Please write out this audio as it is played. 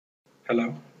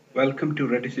Hello, welcome to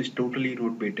Radisys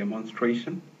TotaleNodeB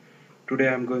demonstration. Today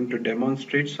I am going to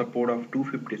demonstrate support of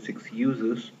 256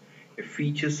 users, a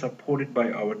feature supported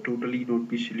by our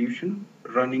TotaleNodeB solution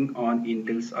running on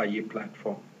Intel's IA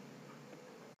platform.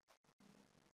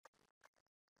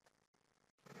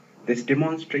 This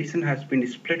demonstration has been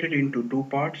split into two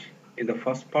parts. In the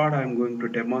first part, I am going to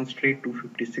demonstrate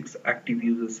 256 active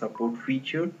user support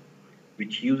feature,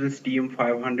 which uses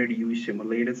TM500 UE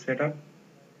simulator setup.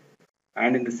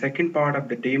 And in the second part of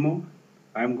the demo,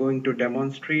 I am going to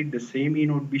demonstrate the same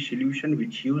eNodeB solution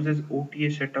which uses OTA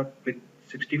setup with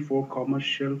 64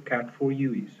 commercial Cat4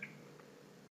 UEs.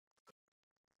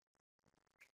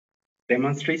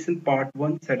 Demonstration part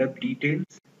 1 setup details.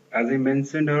 As I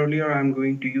mentioned earlier, I am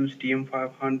going to use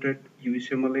TM500 UE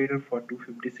simulator for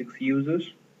 256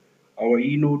 users. Our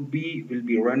eNodeB will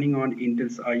be running on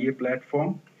Intel's IA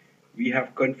platform. We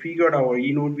have configured our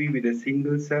eNodeB with a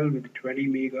single cell with 20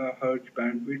 MHz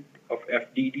bandwidth of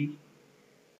FDD.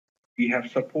 We have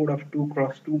support of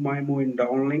 2x2 MIMO in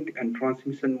downlink and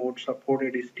transmission mode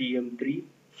supported is TM3.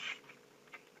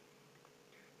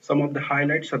 Some of the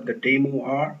highlights of the demo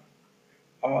are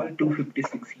all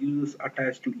 256 users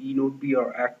attached to eNodeB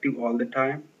are active all the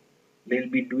time. They'll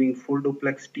be doing full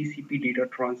duplex TCP data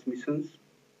transmissions.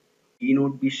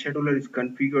 eNodeB scheduler is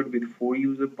configured with 4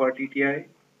 users per TTI,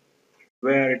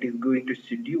 where it is going to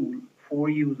schedule 4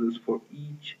 users for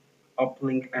each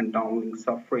uplink and downlink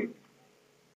subframe.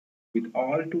 With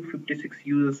all 256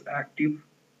 users active,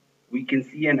 we can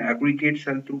see an aggregate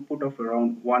cell throughput of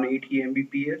around 180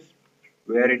 Mbps,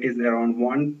 where it is around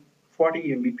 140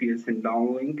 Mbps in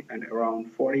downlink and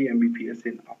around 40 Mbps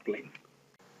in uplink.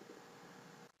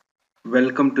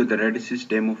 Welcome to the Radisys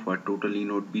demo for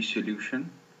TotaleNodeB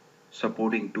solution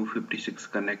supporting 256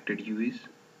 connected UEs.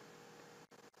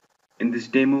 In this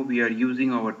demo, we are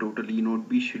using our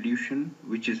TotaleNodeB solution,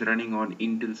 which is running on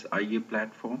Intel's IA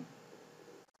platform.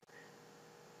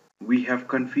 We have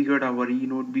configured our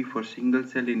eNodeB for single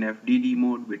cell in FDD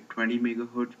mode with 20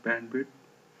 MHz bandwidth.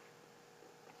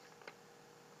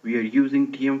 We are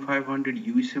using TM500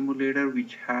 UE simulator,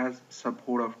 which has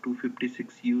support of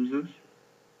 256 users.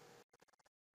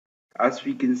 As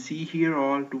we can see here,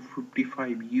 all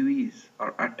 255 UEs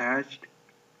are attached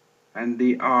and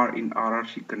they are in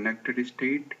RRC connected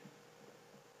state.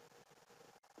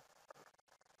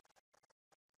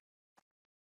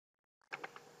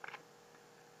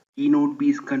 eNodeB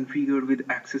is configured with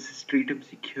access stratum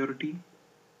security,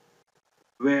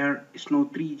 where SNO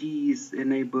 3G is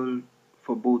enabled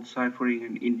for both ciphering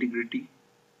and integrity.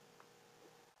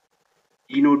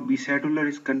 eNodeB scheduler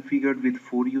is configured with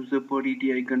 4 user per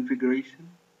DTI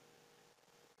configuration.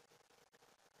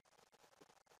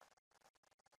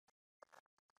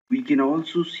 We can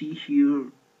also see here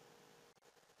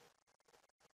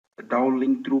a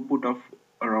downlink throughput of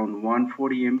around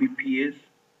 140 Mbps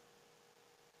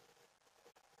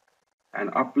and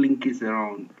uplink is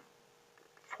around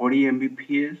 40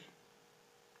 Mbps.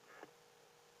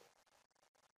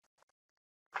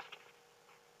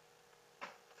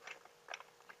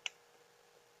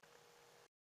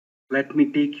 Let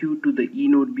me take you to the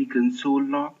eNodeB console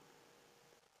log.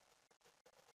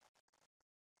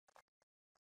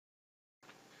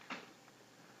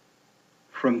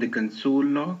 From the console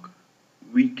log,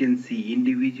 we can see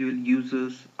individual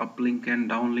users uplink and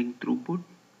downlink throughput.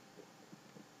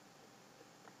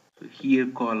 So here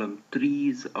column 3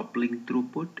 is uplink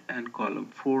throughput and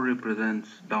column 4 represents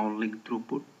downlink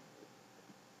throughput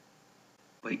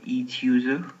by each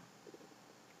user.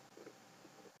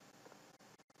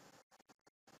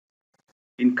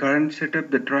 In current setup,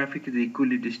 the traffic is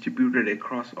equally distributed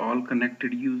across all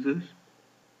connected users.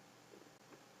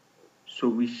 So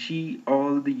we see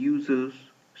all the users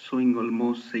showing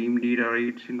almost same data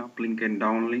rates in uplink and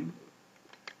downlink.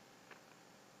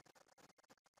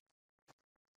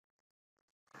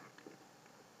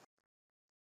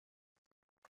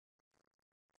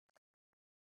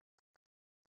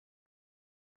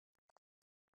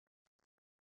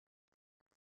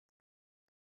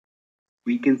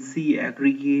 We can see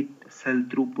aggregate cell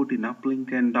throughput in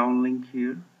uplink and downlink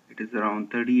here. It is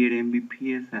around 38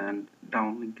 Mbps and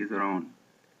downlink is around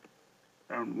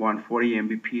 140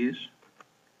 Mbps.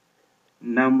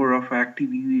 Number of active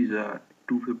UEs are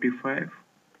 255.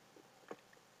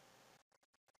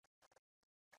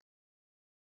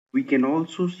 We can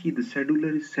also see the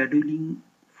scheduler is scheduling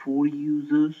 4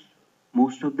 users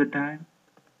most of the time.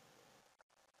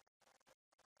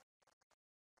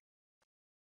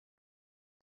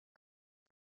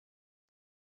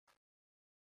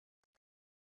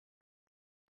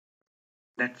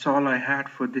 That's all I had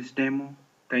for this demo.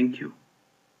 Thank you.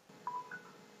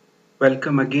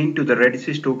 Welcome again to the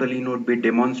Radisys TotaleNodeB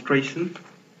demonstration,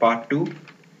 part 2.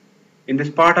 In this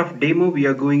part of demo, we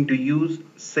are going to use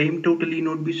same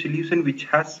TotaleNodeB solution which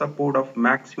has support of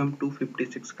maximum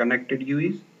 256 connected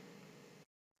UEs.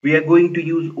 We are going to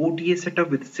use OTA setup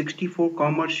with 64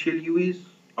 commercial UEs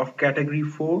of category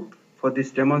 4 for this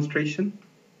demonstration.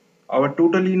 Our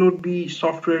TotaleNodeB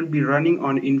software will be running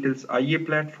on Intel's IA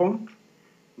platform.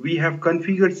 We have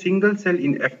configured single cell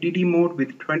in FDD mode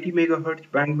with 20 MHz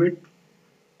bandwidth.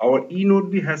 Our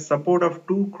eNodeB has support of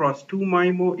 2x2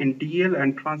 MIMO in DL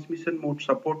and transmission mode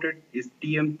supported is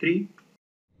TM3.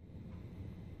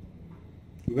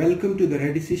 Welcome to the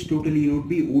Radisys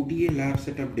TotaleNodeB OTA lab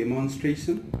setup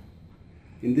demonstration.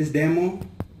 In this demo,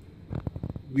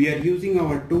 we are using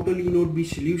our TotaleNodeB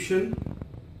solution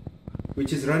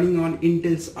which is running on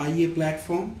Intel's IA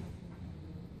platform,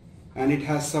 and it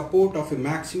has support of a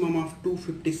maximum of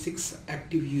 256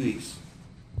 active UEs.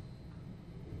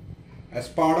 As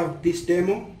part of this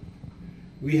demo,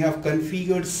 we have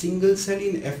configured single cell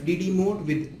in FDD mode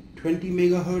with 20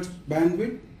 MHz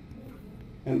bandwidth,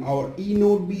 and our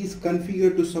eNodeB is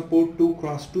configured to support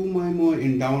 2x2 MIMO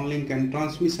in downlink, and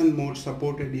transmission mode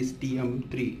supported is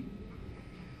TM3.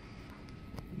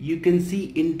 You can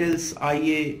see Intel's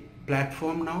IA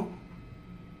platform now.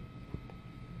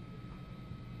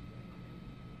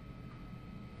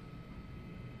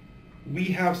 We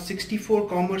have 64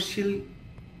 commercial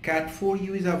Cat4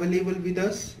 UEs available with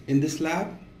us in this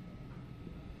lab.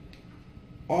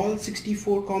 All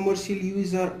 64 commercial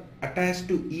UEs are attached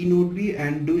to eNodeB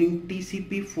and doing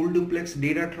TCP full duplex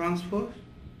data transfer.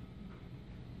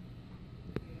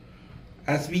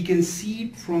 As we can see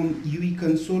from UE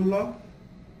console log,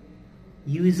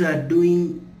 UEs are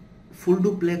doing full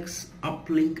duplex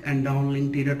uplink and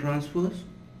downlink data transfers.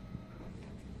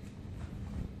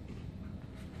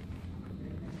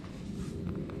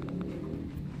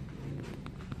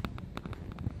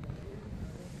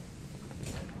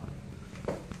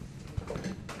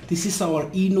 This is our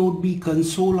eNodeB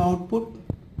console output,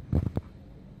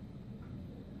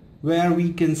 where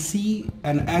we can see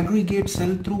an aggregate cell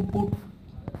throughput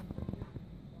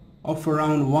of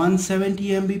around 170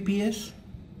 Mbps.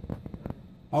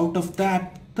 Out of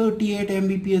that, 38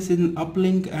 Mbps in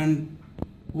uplink and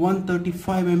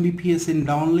 135 Mbps in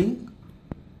downlink.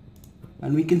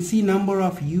 And we can see number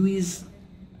of UEs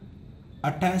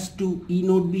attached to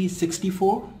eNodeB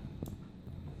 64.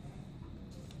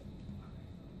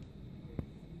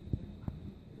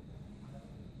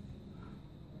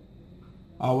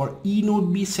 Our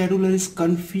eNodeB scheduler is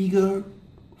configured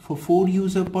for 4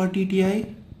 users per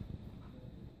TTI.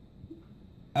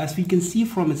 As we can see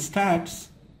from its stats,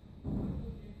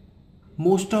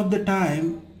 most of the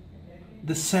time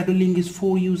the scheduling is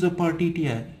 4 users per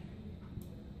TTI.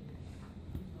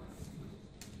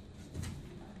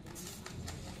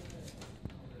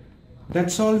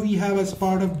 That's all we have as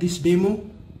part of this demo.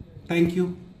 Thank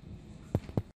you.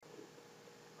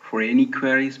 For any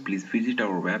queries, please visit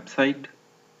our website,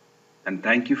 and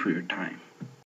thank you for your time.